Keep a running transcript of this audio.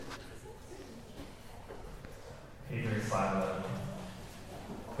crucified murder.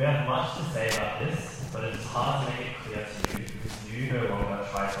 We have much to say about this, but it is hard to make it clear to you because you no longer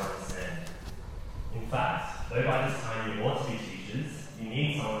try to understand. In fact, though by this time you ought to be teachers, you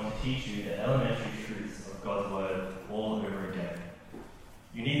need someone to teach you the elementary truths of God's Word all over again.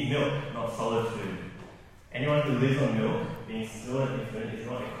 You need milk, not solid food. Anyone who lives on milk, being still an infant, is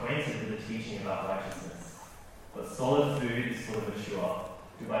not acquainted with the teaching about righteousness. But solid food is for the mature,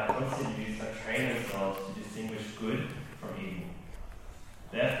 who by constant use have trained themselves to distinguish good from evil.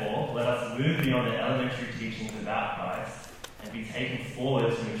 Therefore, let us move beyond the elementary teachings about Christ and be taken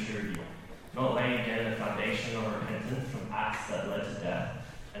forward to maturity, not laying again the foundation of repentance from acts that led to death,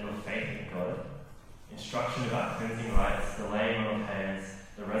 and of faith in God, instruction about cleansing rites, the laying on of hands,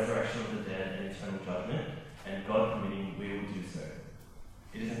 the resurrection of the dead and eternal judgment, and God permitting we will do so.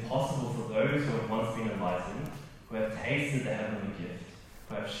 It is impossible for those who have once been enlightened, who have tasted the heavenly gift,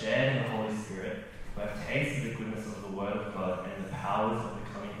 who have shared in the Holy Spirit, who have tasted the goodness of the Word of God and the powers of the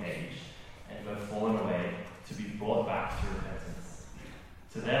coming age, and who have fallen away, to be brought back to repentance.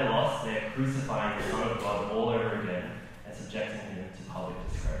 To their loss, they are crucifying the Son of God all over again and subjecting him to public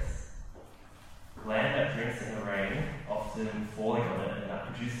disgrace. Land that drinks in the rain, often falling on it, and that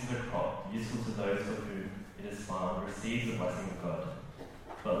produces a crop useful to those for whom it is farmed, receives the blessing of God.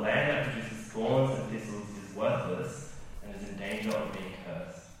 But land that produces thorns and thistles is worthless and is in danger of being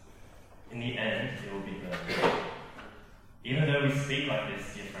cursed. In the end, it will be burned. Even though we speak like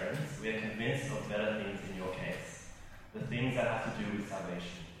this, dear friends, we are convinced of better things in your case, the things that have to do with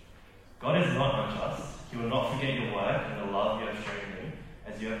salvation. God is not unjust. He will not forget your work and the love you have shown him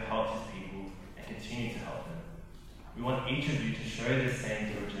as you have helped his people and continue to help them. We want each of you to show this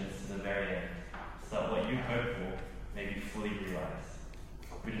same diligence to the very end, so that what you hope for may be fully realized.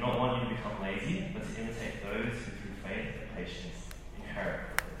 We do not want you to become lazy, but to imitate those who through faith and patience inherit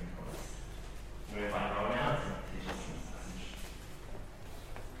what they promise. We invite Rowan now to teach us this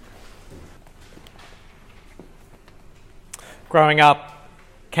message. Growing up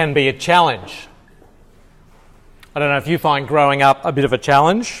can be a challenge. I don't know if you find growing up a bit of a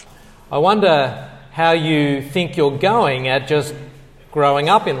challenge. I wonder how you think you're going at just growing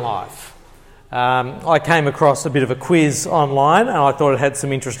up in life. I came across a bit of a quiz online and I thought it had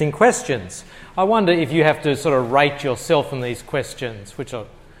some interesting questions. I wonder if you have to sort of rate yourself in these questions, which I'll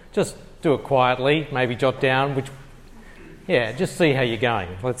just do it quietly, maybe jot down, just see how you're going.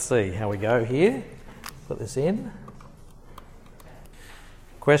 Let's see how we go here. Put this in.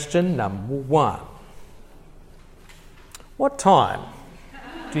 Question number 1. What time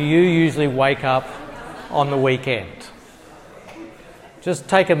do you usually wake up on the weekend? Just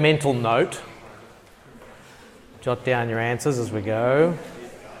take a mental note. Jot down your answers as we go.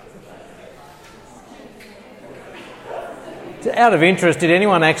 Out of interest, did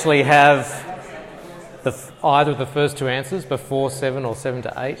anyone actually have either of the first two answers, before 7 or 7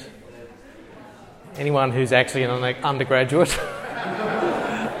 to 8? Anyone who's actually an undergraduate?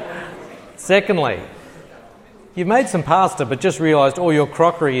 Secondly, you've made some pasta but just realised all your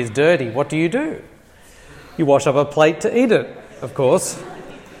crockery is dirty. What do? You wash up a plate to eat it, of course.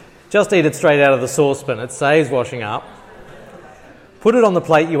 Just eat it straight out of the saucepan. It saves washing up. Put it on the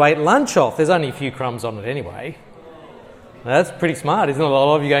plate you ate lunch off. There's only a few crumbs on it anyway. Now, that's pretty smart, isn't it? A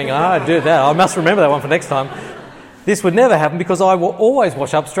lot of you going, I do that. I must remember that one for next time. This would never happen because I will always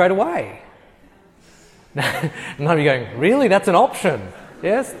wash up straight away. None of you going, really? That's an option?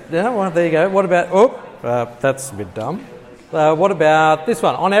 Yes? Yeah, well, there you go. What about... that's a bit dumb. What about this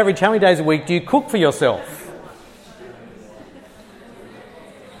one? On average, how many days a week do you cook for yourself?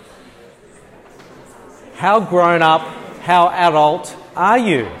 How grown up, how adult are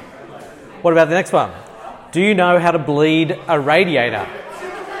you? What about the next one? Do you know how to bleed a radiator?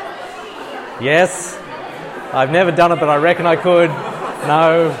 Yes. I've never done it, but I reckon I could.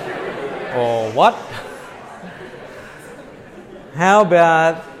 No. Or what? How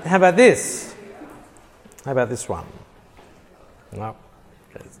about this? How about this one? No.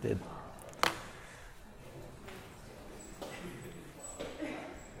 Okay, it's dead.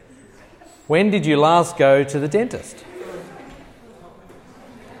 When did you last go to the dentist?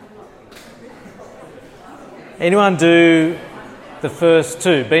 Anyone do the first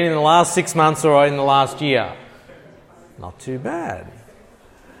two? Been in the last 6 months or in the last year? Not too bad.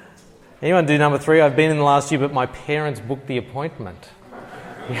 Anyone do number 3? I've been in the last year, but my parents booked the appointment.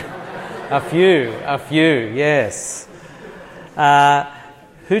 A few, yes.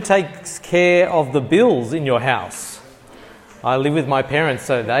 Who takes care of the bills in your house? I live with my parents,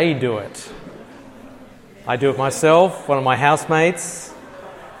 so they do it. I do it myself, one of my housemates.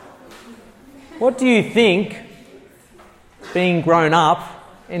 What do you think being grown up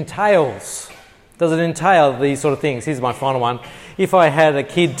entails? Does it entail these sort of things? Here's my final one. If I had a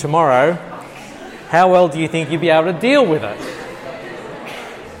kid tomorrow, how well do you think you'd be able to deal with it?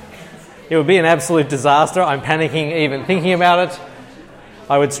 It would be an absolute disaster. I'm panicking even thinking about it.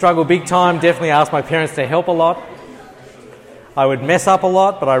 I would struggle big time, definitely ask my parents to help a lot. I would mess up a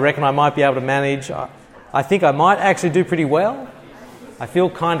lot, but I reckon I might be able to manage. I think I might actually do pretty well. I feel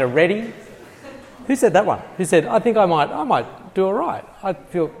kind of ready. Who said that one? Who said, I think I might do all right? I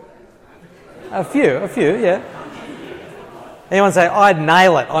feel... A few, yeah. Anyone say, I'd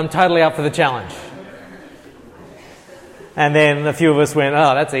nail it. I'm totally up for the challenge. And then a few of us went,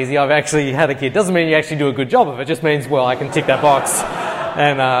 oh, that's easy. I've actually had a kid. Doesn't mean you actually do a good job of it. It just means, well, I can tick that box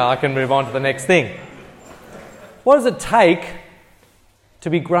and I can move on to the next thing. What does it take to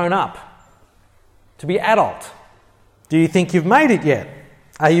be grown up? To be adult? Do you think you've made it yet?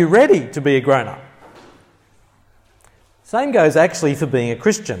 Are you ready to be a grown-up? Same goes actually for being a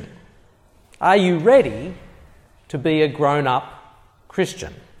Christian. Are you ready to be a grown-up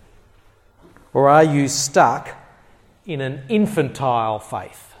Christian? Or are you stuck in an infantile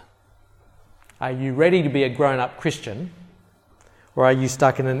faith? Are you ready to be a grown-up Christian? Or are you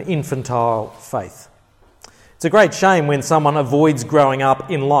stuck in an infantile faith? It's a great shame when someone avoids growing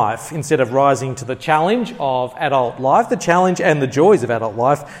up in life instead of rising to the challenge of adult life, the challenge and the joys of adult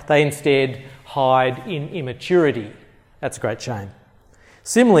life. They instead hide in immaturity. That's a great shame.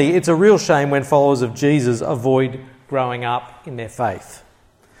 Similarly, it's a real shame when followers of Jesus avoid growing up in their faith.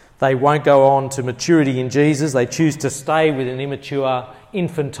 They won't go on to maturity in Jesus. They choose to stay with an immature,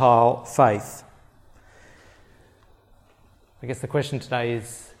 infantile faith. I guess the question today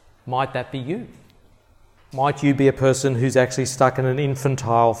is, might that be you? Might you be a person who's actually stuck in an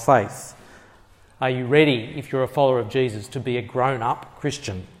infantile faith? Are you ready, if you're a follower of Jesus, to be a grown-up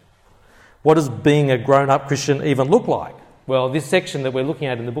Christian? What does being a grown-up Christian even look like? Well, this section that we're looking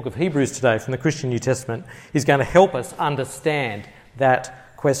at in the book of Hebrews today from the Christian New Testament is going to help us understand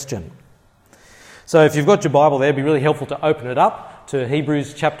that question. So if you've got your Bible there, it'd be really helpful to open it up to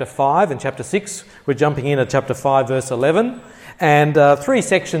Hebrews chapter 5 and chapter 6. We're jumping in at chapter 5, verse 11. And three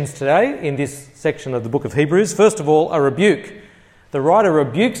sections today in this section of the book of Hebrews. First of all, a rebuke. The writer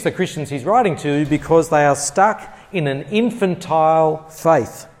rebukes the Christians he's writing to because they are stuck in an infantile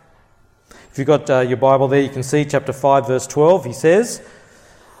faith. If you've got your Bible there, you can see chapter 5, verse 12. He says,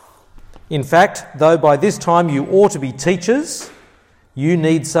 "In fact, though by this time you ought to be teachers, you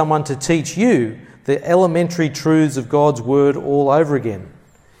need someone to teach you the elementary truths of God's word all over again.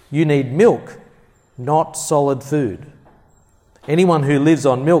 You need milk, not solid food. Anyone who lives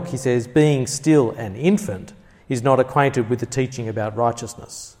on milk," he says, "being still an infant, is not acquainted with the teaching about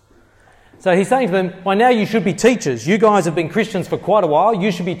righteousness." So he's saying to them, by now you should be teachers. You guys have been Christians for quite a while.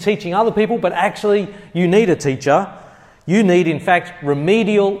 You should be teaching other people, but actually you need a teacher. You need, in fact,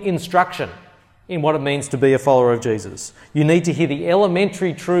 remedial instruction in what it means to be a follower of Jesus. You need to hear the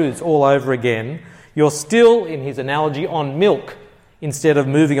elementary truths all over again. You're still, in his analogy, on milk instead of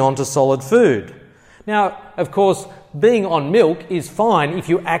moving on to solid food. Now, of course, being on milk is fine if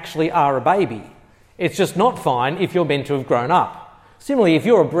you actually are a baby. It's just not fine if you're meant to have grown up. Similarly, if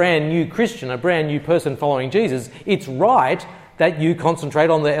you're a brand new Christian, a brand new person following Jesus, it's right that you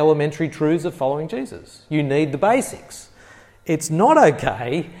concentrate on the elementary truths of following Jesus. You need the basics. It's not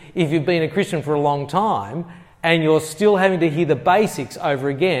okay if you've been a Christian for a long time and you're still having to hear the basics over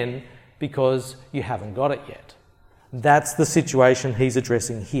again because you haven't got it yet. That's the situation he's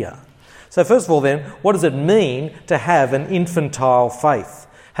addressing here. So first of all then, what does it mean to have an infantile faith?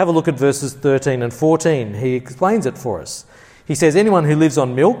 Have a look at verses 13 and 14. He explains it for us. He says, "Anyone who lives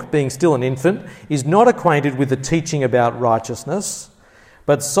on milk, being still an infant, is not acquainted with the teaching about righteousness,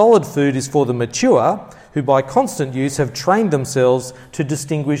 but solid food is for the mature, who by constant use have trained themselves to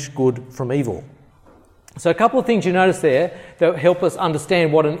distinguish good from evil." So a couple of things you notice there that help us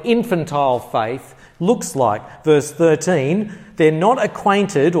understand what an infantile faith looks like. Verse 13, they're not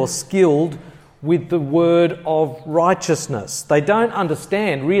acquainted or skilled with the word of righteousness. They don't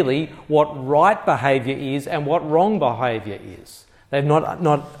understand really what right behaviour is and what wrong behaviour is. They've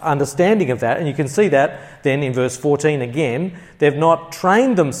not understanding of that, and you can see that then in verse 14 again. They've not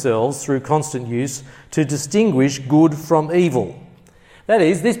trained themselves through constant use to distinguish good from evil. That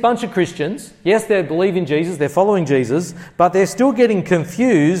is, this bunch of Christians, yes, they believe in Jesus, they're following Jesus, but they're still getting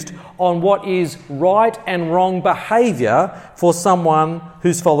confused on what is right and wrong behaviour for someone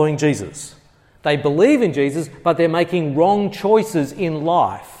who's following Jesus. They believe in Jesus, but they're making wrong choices in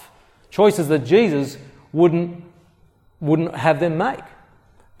life. Choices that Jesus wouldn't have them make.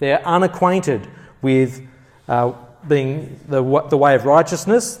 They're unacquainted with being the way of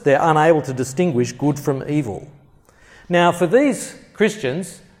righteousness. They're unable to distinguish good from evil. Now, for these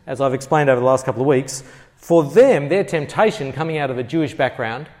Christians, as I've explained over the last couple of weeks, for them, their temptation coming out of a Jewish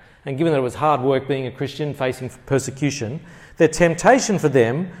background, and given that it was hard work being a Christian facing persecution, their temptation for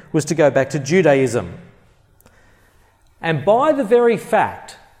them was to go back to Judaism. And by the very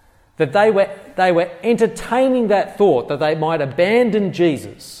fact that they were entertaining that thought that they might abandon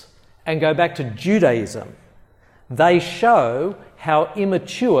Jesus and go back to Judaism, they show how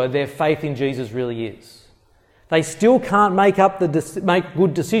immature their faith in Jesus really is. They still can't make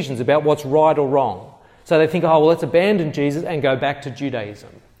good decisions about what's right or wrong. So they think, oh, well, let's abandon Jesus and go back to Judaism.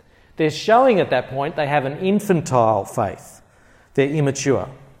 They're showing at that point they have an infantile faith. They're immature.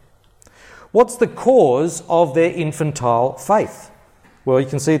 What's the cause of their infantile faith? Well, you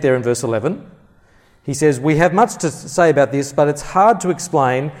can see it there in verse 11. He says, we have much to say about this, but it's hard to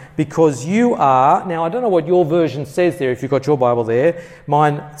explain because you are... Now, I don't know what your version says there, if you've got your Bible there.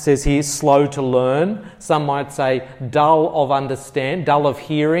 Mine says here, slow to learn. Some might say dull of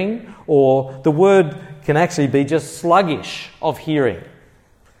hearing, or the word can actually be just sluggish of hearing.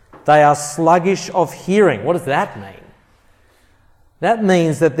 They are sluggish of hearing. What does that mean? That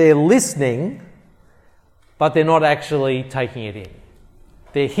means that they're listening, but they're not actually taking it in.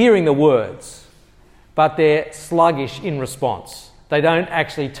 They're hearing the words, but they're sluggish in response. They don't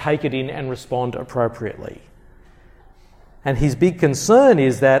actually take it in and respond appropriately. And his big concern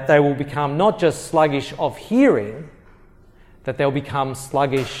is that they will become not just sluggish of hearing, that they'll become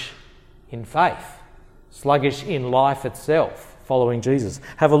sluggish in faith, sluggish in life itself, following Jesus.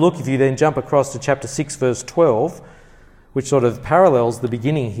 Have a look if you then jump across to chapter 6, verse 12, which sort of parallels the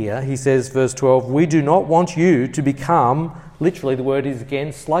beginning here. He says, verse 12, we do not want you to become, literally the word is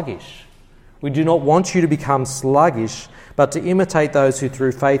again, sluggish. We do not want you to become sluggish, but to imitate those who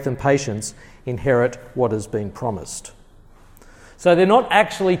through faith and patience inherit what has been promised. So they're not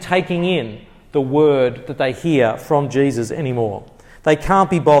actually taking in the word that they hear from Jesus anymore. They can't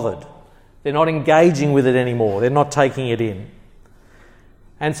be bothered. They're not engaging with it anymore. They're not taking it in.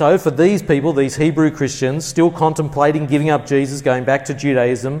 And so for these people, these Hebrew Christians, still contemplating giving up Jesus, going back to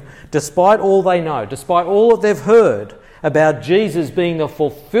Judaism, despite all they know, despite all that they've heard about Jesus being the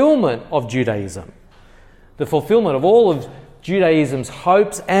fulfillment of Judaism, the fulfillment of all of Judaism's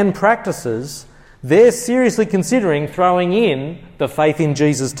hopes and practices, they're seriously considering throwing in the faith in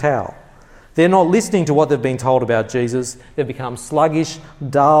Jesus towel. They're not listening to what they've been told about Jesus. They've become sluggish,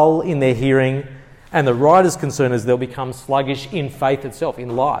 dull in their hearing, and the writer's concern is they'll become sluggish in faith itself,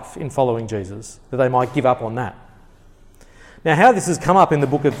 in life, in following Jesus, that they might give up on that. Now, how this has come up in the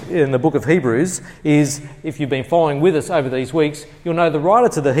book of Hebrews is, if you've been following with us over these weeks, you'll know the writer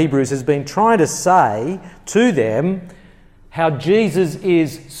to the Hebrews has been trying to say to them how Jesus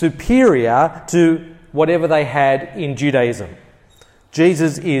is superior to whatever they had in Judaism.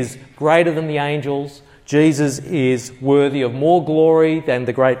 Jesus is greater than the angels. Jesus is worthy of more glory than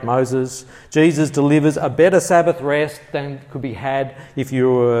the great Moses. Jesus delivers a better Sabbath rest than could be had if you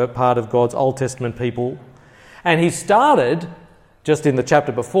were part of God's Old Testament people. And he started, just in the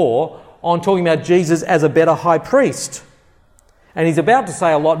chapter before, on talking about Jesus as a better high priest. And he's about to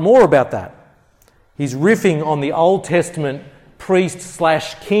say a lot more about that. He's riffing on the Old Testament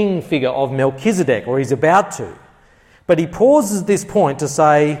priest/king figure of Melchizedek, or he's about to. But he pauses at this point to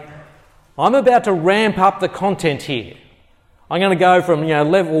say, I'm about to ramp up the content here. I'm going to go from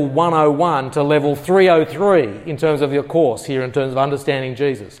level 101 to level 303 in terms of your course here, in terms of understanding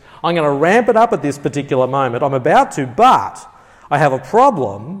Jesus. I'm going to ramp it up at this particular moment. I'm about to, but I have a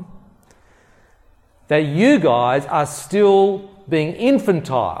problem that you guys are still being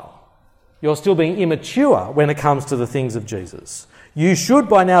infantile. You're still being immature when it comes to the things of Jesus. You should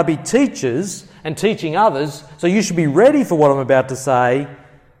by now be teachers and teaching others, so you should be ready for what I'm about to say,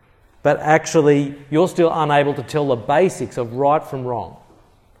 but actually you're still unable to tell the basics of right from wrong.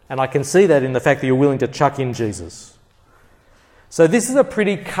 And I can see that in the fact that you're willing to chuck in Jesus. So this is a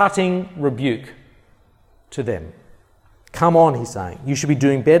pretty cutting rebuke to them. Come on, he's saying. You should be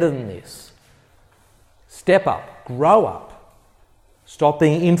doing better than this. Step up, grow up. Stop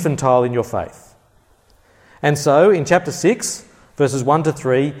being infantile in your faith. And so in chapter 6, verses 1 to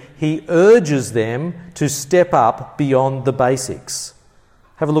 3, he urges them to step up beyond the basics.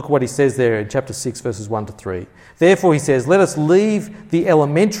 Have a look at what he says there in chapter 6, verses 1 to 3. Therefore, he says, let us leave the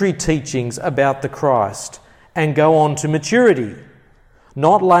elementary teachings about the Christ and go on to maturity,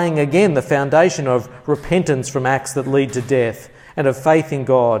 not laying again the foundation of repentance from acts that lead to death and of faith in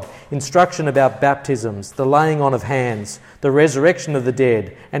God, instruction about baptisms, the laying on of hands, the resurrection of the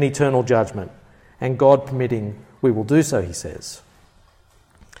dead, and eternal judgment. And God permitting, we will do so, he says.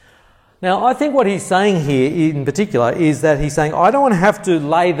 Now, I think what he's saying here in particular is that he's saying, I don't want to have to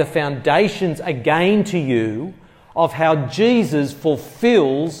lay the foundations again to you of how Jesus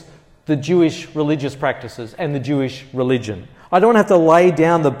fulfills the Jewish religious practices and the Jewish religion. I don't have to lay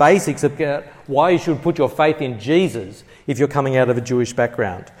down the basics about why you should put your faith in Jesus if you're coming out of a Jewish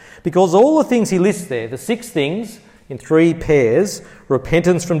background. Because all the things he lists there, the 6 things in 3 pairs,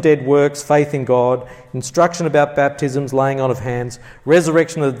 repentance from dead works, faith in God, instruction about baptisms, laying on of hands,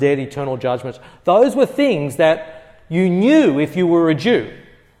 resurrection of the dead, eternal judgments, those were things that you knew if you were a Jew.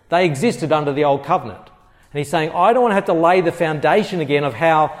 They existed under the Old Covenant. And he's saying, I don't want to have to lay the foundation again of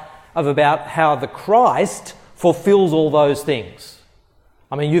about how the Christ fulfills all those things.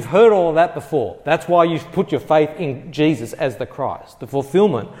 I mean, you've heard all of that before. That's why you've put your faith in Jesus as the Christ, the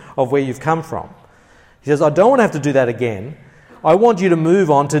fulfillment of where you've come from. He says, I don't want to have to do that again. I want you to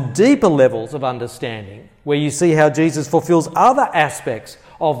move on to deeper levels of understanding where you see how Jesus fulfills other aspects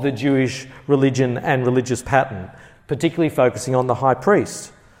of the Jewish religion and religious pattern, particularly focusing on the high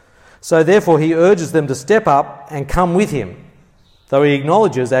priest. So therefore he urges them to step up and come with him, though he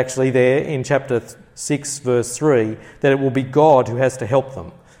acknowledges actually there in chapter 6 verse 3 that it will be God who has to help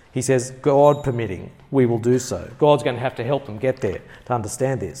them. He says, God permitting, we will do so. God's going to have to help them get there to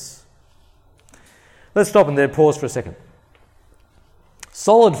understand this. Let's stop and then pause for a second.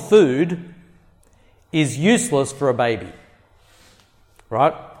 Solid food is useless for a baby,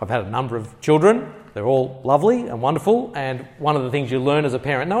 right? I've had a number of children. They're all lovely and wonderful, and one of the things you learn as a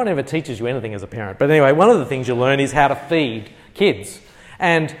parent, no one ever teaches you anything as a parent, but anyway, one of the things you learn is how to feed kids.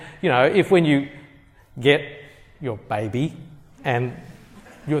 And, you know, if when you get your baby and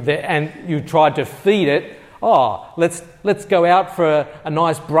you're there and you tried to feed it, let's go out for a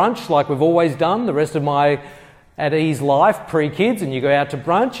nice brunch like we've always done the rest of my at ease life pre-kids, and you go out to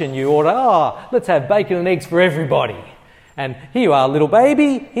brunch and you order, let's have bacon and eggs for everybody. And here you are, little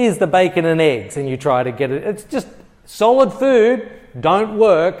baby, here's the bacon and eggs, and you try to get it. It's just solid food don't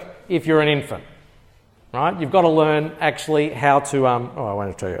work if you're an infant, right? You've got to learn actually how to, I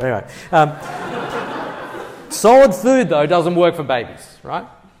won't tell you. Anyway, solid food though doesn't work for babies, right?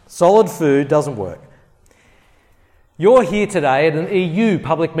 Solid food doesn't work. You're here today at an EU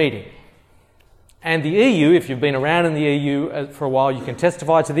public meeting. And the EU, if you've been around in the EU for a while, you can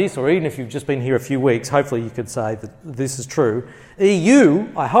testify to this, or even if you've just been here a few weeks, hopefully you could say that this is true. EU,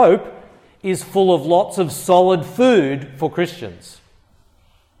 I hope, is full of lots of solid food for Christians.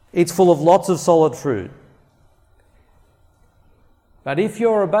 It's full of lots of solid food. But if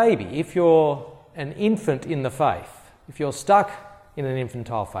you're a baby, if you're an infant in the faith, if you're stuck in an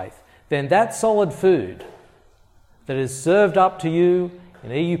infantile faith, then that solid food that is served up to you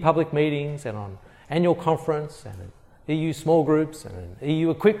in EU public meetings and on annual conference and in EU small groups and in EU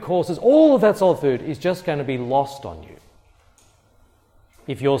equipped courses, all of that solid food is just going to be lost on you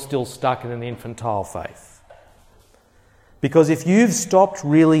if you're still stuck in an infantile faith. Because if you've stopped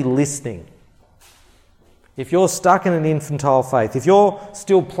really listening, if you're stuck in an infantile faith, if you're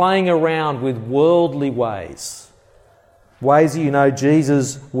still playing around with worldly ways that you know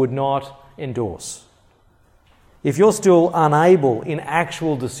Jesus would not endorse, if you're still unable in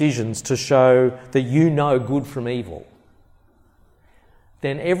actual decisions to show that you know good from evil,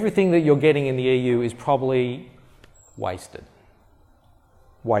 then everything that you're getting in the EU is probably wasted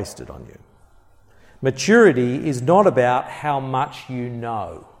on you. Maturity is not about how much you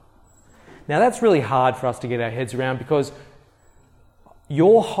know. Now that's really hard for us to get our heads around, because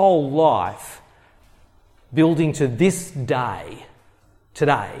your whole life building to this day,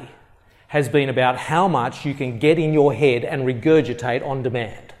 today, has been about how much you can get in your head and regurgitate on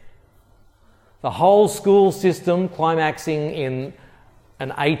demand. The whole school system climaxing in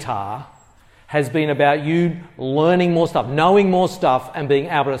an ATAR has been about you learning more stuff, knowing more stuff, and being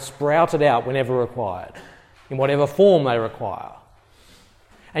able to sprout it out whenever required, in whatever form they require.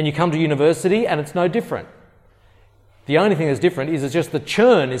 And you come to university and it's no different. The only thing that's different is it's just the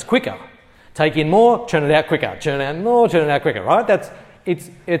churn is quicker. Take in more, churn it out quicker, churn out more, churn it out quicker, right?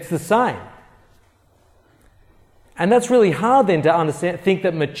 It's the same. And that's really hard then to think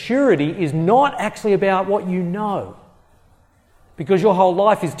that maturity is not actually about what you know. Because your whole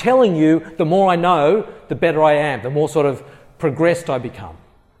life is telling you, the more I know, the better I am, the more sort of progressed I become.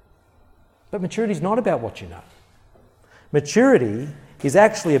 But maturity is not about what you know. Maturity is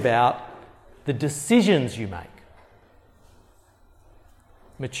actually about the decisions you make.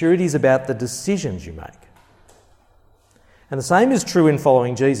 Maturity is about the decisions you make. And the same is true in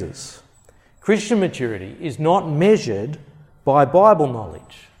following Jesus. Christian maturity is not measured by Bible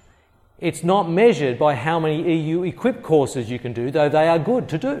knowledge. It's not measured by how many EU equipped courses you can do, though they are good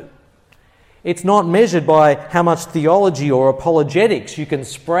to do. It's not measured by how much theology or apologetics you can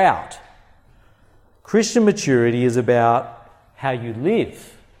sprout. Christian maturity is about how you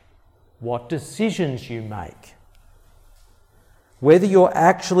live, what decisions you make, whether you're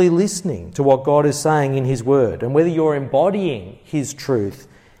actually listening to what God is saying in His Word and whether you're embodying His truth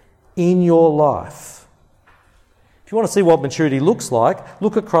in your life. If you want to see what maturity looks like,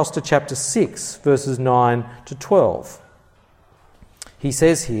 look across to chapter 6, verses 9 to 12. He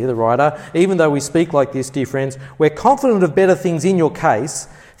says here, the writer, even though we speak like this, dear friends, we're confident of better things in your case,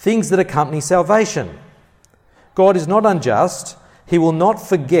 things that accompany salvation. God is not unjust. He will not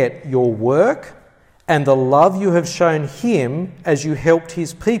forget your work and the love you have shown Him as you helped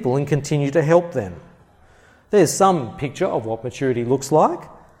His people and continue to help them. There's some picture of what maturity looks like.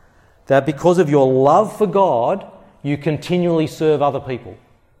 That because of your love for God, you continually serve other people.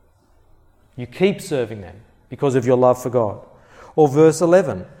 You keep serving them because of your love for God. Or verse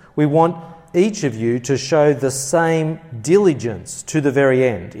 11, we want each of you to show the same diligence to the very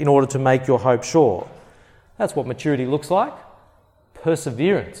end in order to make your hope sure. That's what maturity looks like.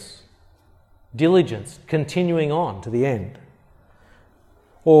 Perseverance, diligence, continuing on to the end.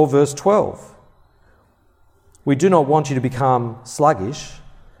 Or verse 12, we do not want you to become sluggish,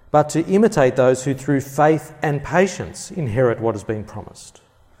 but to imitate those who through faith and patience inherit what has been promised.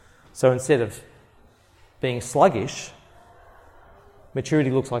 So instead of being sluggish,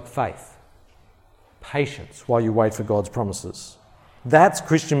 maturity looks like faith, patience while you wait for God's promises. That's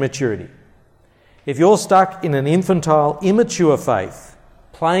Christian maturity. If you're stuck in an infantile, immature faith,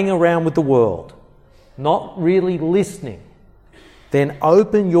 playing around with the world, not really listening, then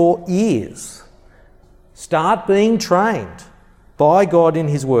open your ears. Start being trained by God in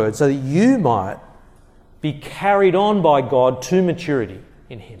His Word so that you might be carried on by God to maturity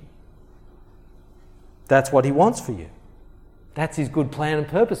in Him. That's what He wants for you. That's His good plan and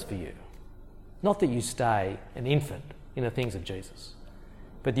purpose for you. Not that you stay an infant in the things of Jesus,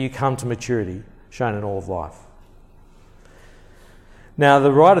 but that you come to maturity shown in all of life. Now,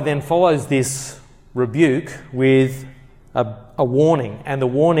 the writer then follows this rebuke with a warning, and the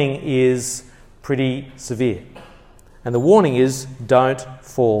warning is pretty severe. And the warning is, don't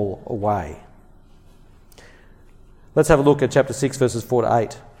fall away. Let's have a look at chapter 6, verses 4 to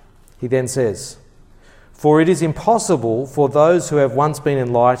 8. He then says, for it is impossible for those who have once been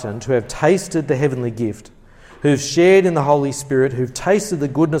enlightened, who have tasted the heavenly gift, who've shared in the Holy Spirit, who've tasted the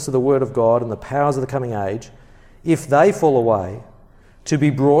goodness of the Word of God and the powers of the coming age, if they fall away, to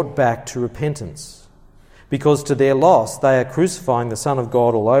be brought back to repentance. Because to their loss they are crucifying the Son of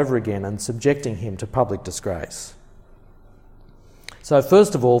God all over again and subjecting Him to public disgrace. So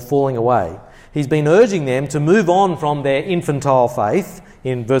first of all, falling away. He's been urging them to move on from their infantile faith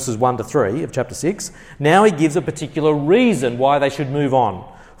in verses 1 to 3 of chapter 6. Now he gives a particular reason why they should move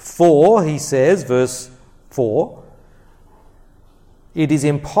on. For, he says, verse 4, it is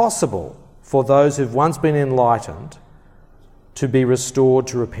impossible for those who've once been enlightened to be restored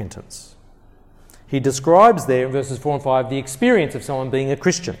to repentance. He describes there in verses 4 and 5 the experience of someone being a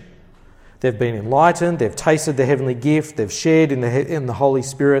Christian. They've been enlightened, they've tasted the heavenly gift, they've shared in the Holy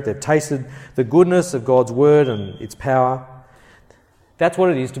Spirit, they've tasted the goodness of God's Word and its power. That's what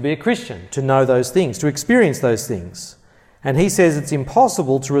it is to be a Christian, to know those things, to experience those things. And he says it's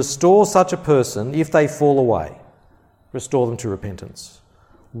impossible to restore such a person if they fall away. Restore them to repentance.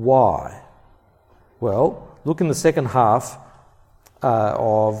 Why? Well, look in the second half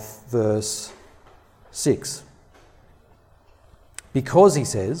of verse 6. Because, he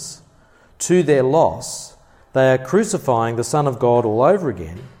says, to their loss, they are crucifying the Son of God all over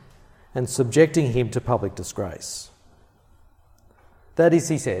again and subjecting Him to public disgrace. That is,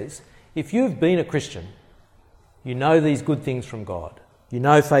 he says, if you've been a Christian, you know these good things from God, you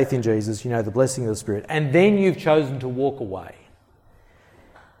know faith in Jesus, you know the blessing of the Spirit, and then you've chosen to walk away.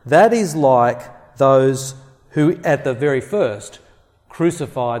 That is like those who, at the very first,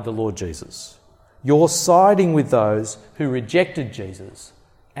 crucified the Lord Jesus. You're siding with those who rejected Jesus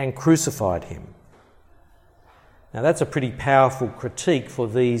and crucified Him. Now that's a pretty powerful critique for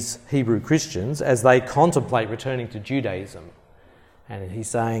these Hebrew Christians as they contemplate returning to Judaism. And he's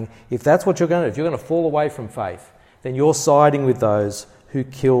saying, if that's what you're going to do, if you're going to fall away from faith, then you're siding with those who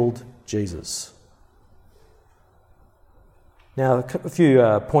killed Jesus. Now, a few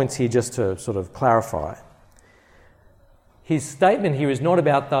points here just to sort of clarify. His statement here is not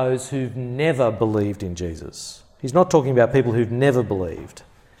about those who've never believed in Jesus. He's not talking about people who've never believed.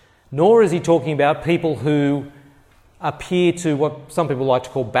 Nor is he talking about people who appear to what some people like to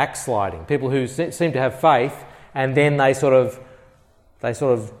call backsliding. People who seem to have faith and then they sort of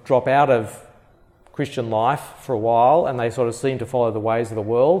drop out of Christian life for a while and they sort of seem to follow the ways of the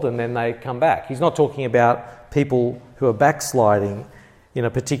world and then they come back. He's not talking about people who are backsliding in a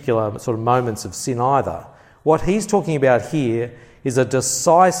particular sort of moments of sin either. What he's talking about here is a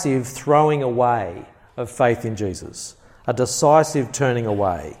decisive throwing away of faith in Jesus, a decisive turning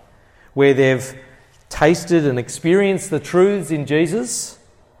away, where they've tasted and experienced the truths in Jesus,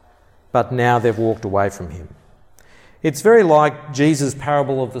 but now they've walked away from him. It's very like Jesus'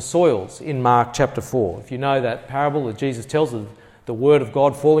 parable of the soils in Mark chapter 4. If you know that parable that Jesus tells of the word of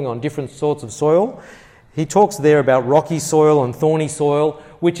God falling on different sorts of soil, he talks there about rocky soil and thorny soil,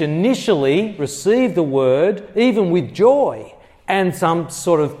 which initially receive the word even with joy, and some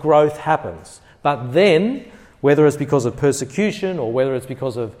sort of growth happens. But then, whether it's because of persecution or whether it's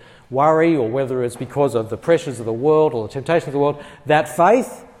because of worry or whether it's because of the pressures of the world or the temptations of the world, that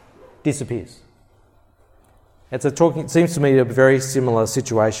faith disappears. It seems to me a very similar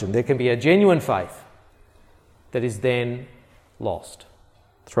situation. There can be a genuine faith that is then lost,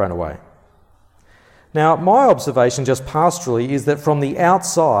 thrown away. Now, my observation just pastorally is that from the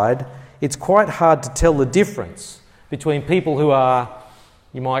outside, it's quite hard to tell the difference between people who are,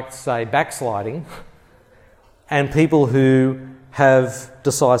 you might say, backsliding and people who have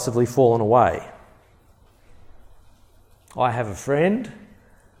decisively fallen away. I have a friend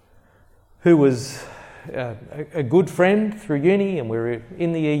who was a good friend through uni, and we were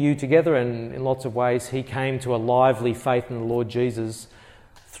in the EU together, and in lots of ways he came to a lively faith in the Lord Jesus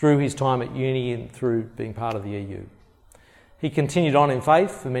through his time at uni and through being part of the EU. He continued on in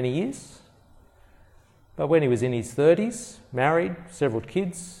faith for many years, but when he was in his 30s, married, several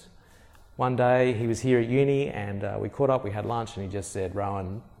kids, one day he was here at uni and we caught up, we had lunch, and he just said,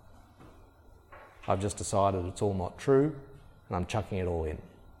 "Rowan, I've just decided it's all not true and I'm chucking it all in."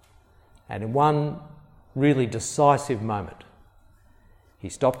 And in one really decisive moment, he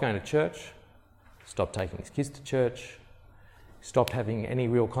stopped going to church, stopped taking his kids to church, stopped having any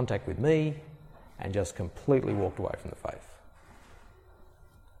real contact with me, and just completely walked away from the faith.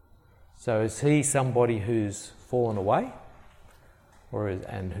 So is he somebody who's fallen away?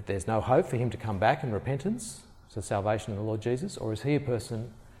 And there's no hope for him to come back in repentance to salvation in the Lord Jesus? Or is he a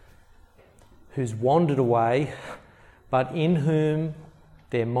person who's wandered away, but in whom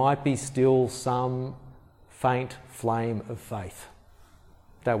there might be still some faint flame of faith,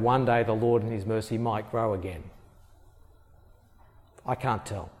 that one day the Lord in his mercy might grow again? I can't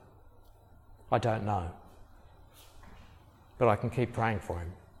tell. I don't know. But I can keep praying for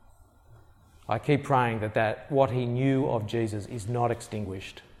him. I keep praying that what he knew of Jesus is not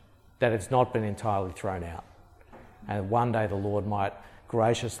extinguished, that it's not been entirely thrown out, and one day the Lord might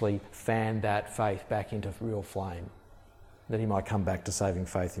graciously fan that faith back into real flame, that he might come back to saving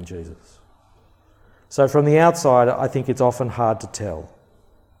faith in Jesus. So from the outside, I think it's often hard to tell.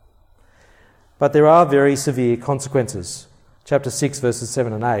 But there are very severe consequences. Chapter 6, verses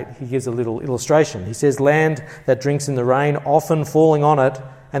 7 and 8, he gives a little illustration. He says, "Land that drinks in the rain, often falling on it,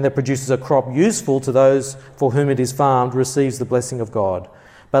 and that produces a crop useful to those for whom it is farmed, receives the blessing of God.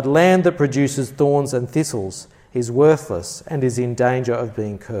 But land that produces thorns and thistles is worthless and is in danger of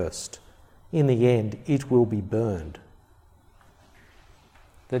being cursed. In the end, it will be burned."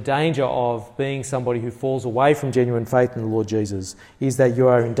 The danger of being somebody who falls away from genuine faith in the Lord Jesus is that you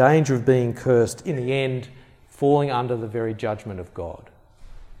are in danger of being cursed, in the end, falling under the very judgment of God.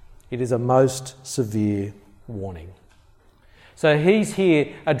 It is a most severe warning. So he's here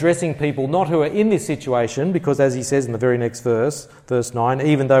addressing people not who are in this situation, because as he says in the very next verse, verse 9,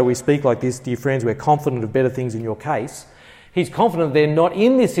 "Even though we speak like this, dear friends, we're confident of better things in your case." He's confident they're not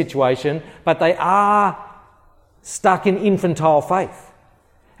in this situation, but they are stuck in infantile faith.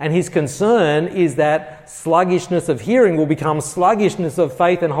 And his concern is that sluggishness of hearing will become sluggishness of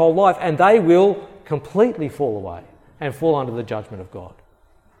faith and whole life, and they will completely fall away and fall under the judgment of God.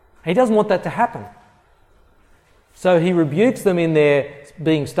 He doesn't want that to happen. So he rebukes them in their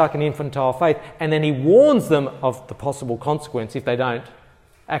being stuck in infantile faith, and then he warns them of the possible consequence if they don't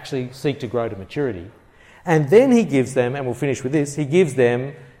actually seek to grow to maturity. And then he gives them, and we'll finish with this, he gives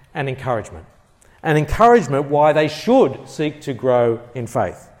them an encouragement. An encouragement why they should seek to grow in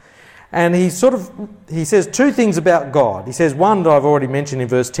faith. And he says two things about God. He says, one that I've already mentioned in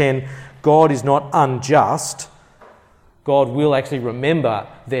verse 10, God is not unjust. God will actually remember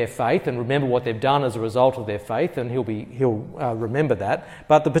their faith and remember what they've done as a result of their faith, and he'll remember that.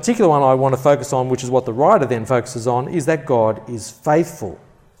 But the particular one I want to focus on, which is what the writer then focuses on, is that God is faithful.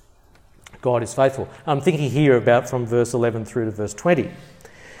 God is faithful. I'm thinking here about from verse 11 through to verse 20.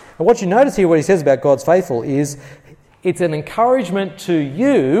 And what you notice here, what he says about God's faithful, is it's an encouragement to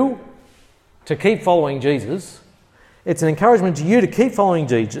you to keep following Jesus. It's an encouragement to you to keep following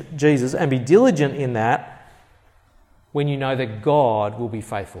Jesus and be diligent in that, when you know that God will be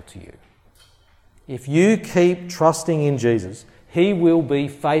faithful to you. If you keep trusting in Jesus, he will be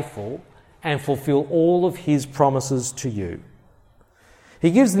faithful and fulfill all of his promises to you.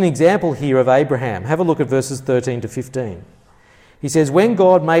 He gives an example here of Abraham. Have a look at verses 13 to 15. He says, "When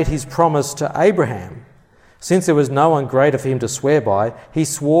God made his promise to Abraham, since there was no one greater for him to swear by, he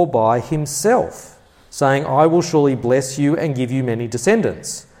swore by himself, saying, 'I will surely bless you and give you many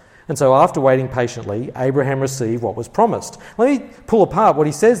descendants.' And so after waiting patiently, Abraham received what was promised." Let me pull apart what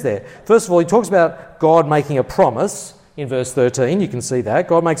he says there. First of all, he talks about God making a promise in verse 13. You can see that.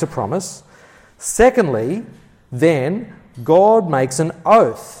 God makes a promise. Secondly, then, God makes an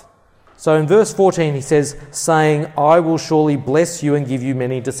oath. So in verse 14 he says, saying, "I will surely bless you and give you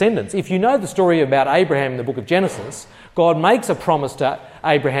many descendants." If you know the story about Abraham in the book of Genesis, God makes a promise to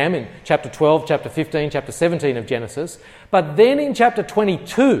Abraham in chapter 12, chapter 15, chapter 17 of Genesis. But then in chapter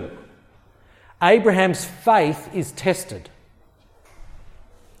 22, Abraham's faith is tested.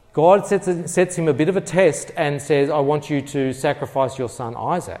 God sets him a bit of a test and says, "I want you to sacrifice your son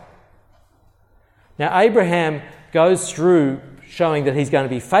Isaac." Now Abraham goes through showing that he's going to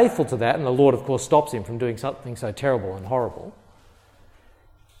be faithful to that, and the Lord, of course, stops him from doing something so terrible and horrible.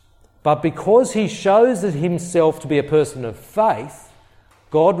 But because he shows himself to be a person of faith,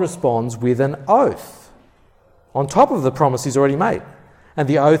 God responds with an oath on top of the promise he's already made. And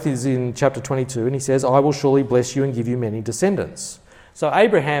the oath is in chapter 22, and he says, "I will surely bless you and give you many descendants." So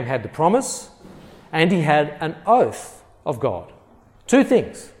Abraham had the promise, and he had an oath of God. Two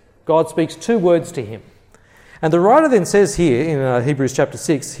things. God speaks two words to him. And the writer then says here in Hebrews chapter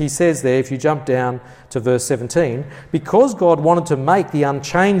 6, he says there, if you jump down to verse 17, because God wanted to make the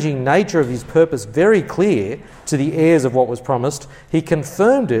unchanging nature of his purpose very clear to the heirs of what was promised, he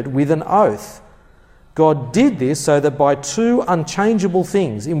confirmed it with an oath. God did this so that by two unchangeable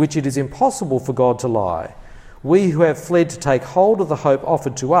things in which it is impossible for God to lie, we who have fled to take hold of the hope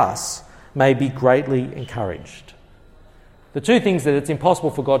offered to us may be greatly encouraged. The two things that it's impossible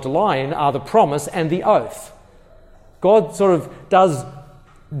for God to lie in are the promise and the oath. God sort of does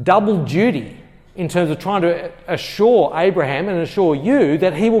double duty in terms of trying to assure Abraham and assure you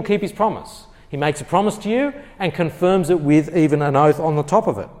that he will keep his promise. He makes a promise to you and confirms it with even an oath on the top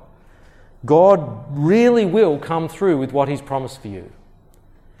of it. God really will come through with what he's promised for you.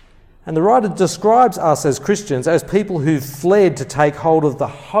 And the writer describes us as Christians as people who've fled to take hold of the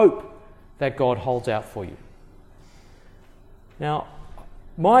hope that God holds out for you. Now,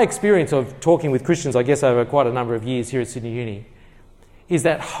 my experience of talking with Christians, I guess over quite a number of years here at Sydney Uni, is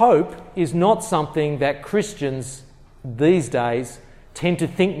that hope is not something that Christians these days tend to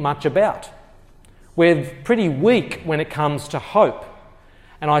think much about. We're pretty weak when it comes to hope.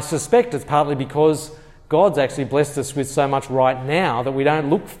 And I suspect it's partly because God's actually blessed us with so much right now that we don't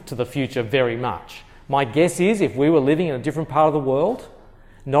look to the future very much. My guess is if we were living in a different part of the world,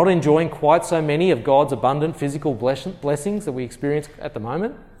 not enjoying quite so many of God's abundant physical blessings that we experience at the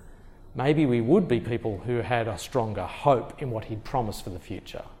moment, maybe we would be people who had a stronger hope in what he'd promised for the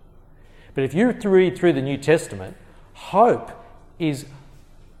future. But if you read through the New Testament, hope is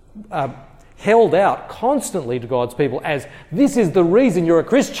held out constantly to God's people as this is the reason you're a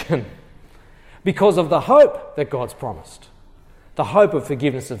Christian, because of the hope that God's promised. The hope of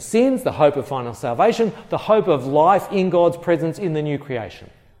forgiveness of sins, the hope of final salvation, the hope of life in God's presence in the new creation.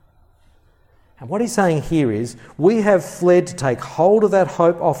 And what he's saying here is, we have fled to take hold of that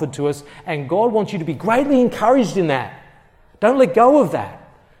hope offered to us, and God wants you to be greatly encouraged in that. Don't let go of that.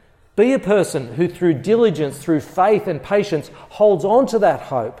 Be a person who through diligence, through faith and patience, holds on to that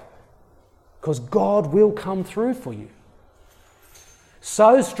hope, because God will come through for you.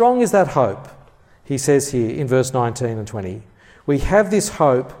 So strong is that hope, he says here in verse 19 and 20. We have this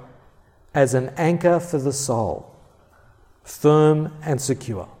hope as an anchor for the soul, firm and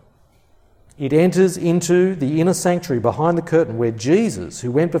secure. It enters into the inner sanctuary behind the curtain where Jesus,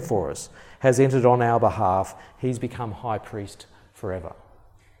 who went before us, has entered on our behalf. He's become high priest forever.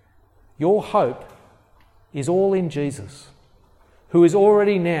 Your hope is all in Jesus, who is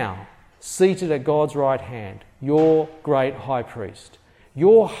already now seated at God's right hand, your great high priest.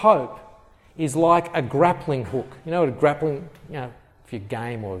 Your hope is like a grappling hook. You know what a grappling, if you're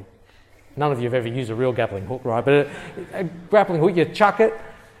game, or none of you have ever used a real grappling hook, right? But a grappling hook, you chuck it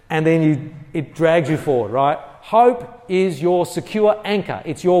and then it drags you forward, right? Hope is your secure anchor.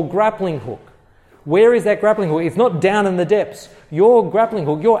 It's your grappling hook. Where is that grappling hook? It's not down in the depths. Your grappling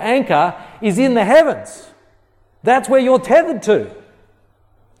hook, your anchor, is in the heavens. That's where you're tethered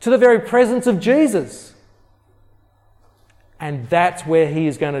to the very presence of Jesus. And that's where he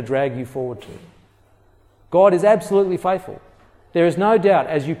is going to drag you forward to. God is absolutely faithful. There is no doubt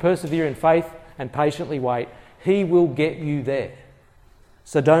as you persevere in faith and patiently wait, he will get you there.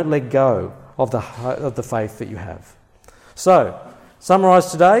 So don't let go of the faith that you have. So,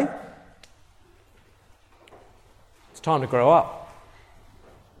 summarise today. It's time to grow up.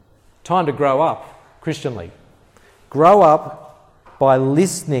 Time to grow up Christianly. Grow up by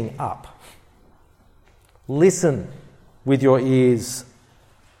listening up. Listen with your ears,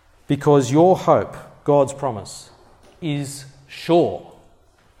 because your hope, God's promise, is sure.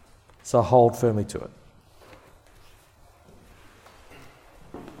 So hold firmly to it.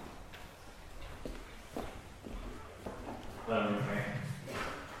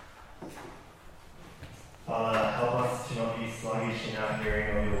 Father, help us to not be sluggish in our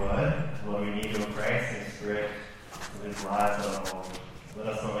hearing of your word. Lord, we need your grace and spirit in these lives that are wrong. Let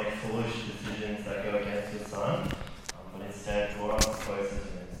us not make foolish